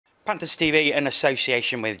Panthers TV in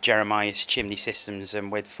association with Jeremias Chimney Systems and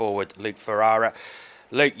with forward Luke Ferrara.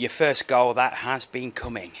 Luke, your first goal, that has been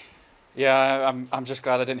coming. Yeah, I'm just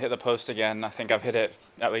glad I didn't hit the post again. I think I've hit it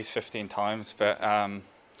at least 15 times, but I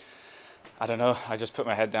don't know. I just put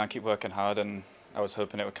my head down, keep working hard, and I was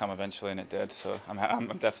hoping it would come eventually, and it did. So I'm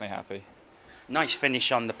definitely happy. Nice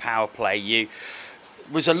finish on the power play.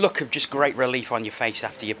 Was a look of just great relief on your face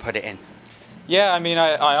after you put it in. Yeah, I mean,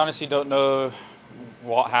 I honestly don't know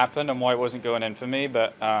what happened and why it wasn't going in for me,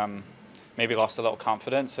 but maybe lost a little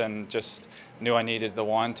confidence and just knew I needed the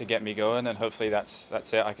one to get me going, and hopefully that's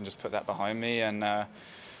it. I can just put that behind me, and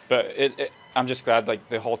but I'm just glad like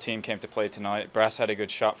the whole team came to play tonight. Brass had a good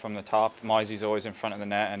shot from the top. Moisey's always in front of the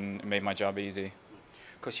net and it made my job easy.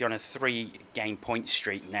 Of course, you're on a 3-game point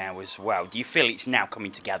streak now as well. Do you feel it's now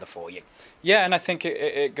coming together for you? Yeah, and I think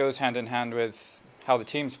it goes hand in hand with how the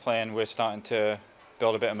team's playing. We're starting to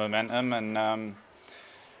build a bit of momentum, and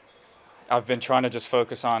I've been trying to just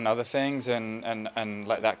focus on other things and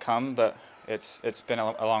let that come, but it's been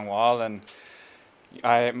a long while, and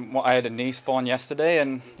I had a knee spawn yesterday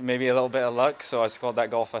and maybe a little bit of luck, so I scored that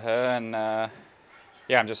goal for her, and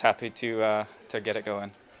yeah, I'm just happy to get it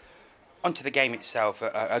going. Onto the game itself,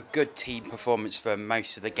 a good team performance for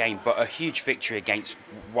most of the game, but a huge victory against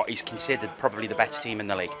what is considered probably the best team in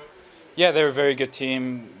the league. Yeah, they're a very good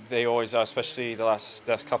team. They always are, especially the last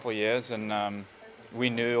couple of years, and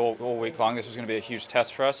we knew all week long this was going to be a huge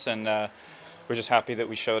test for us, and we're just happy that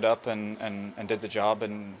we showed up and did the job.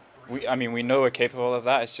 And we know we're capable of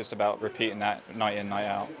that. It's just about repeating that night in, night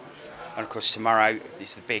out. And of course tomorrow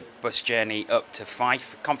it's the big bus journey up to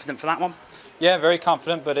Fife. Confident for that one? Yeah, very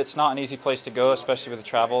confident, but it's not an easy place to go, especially with the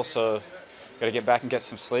travel. So got to get back and get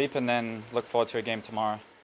some sleep, and then look forward to a game tomorrow.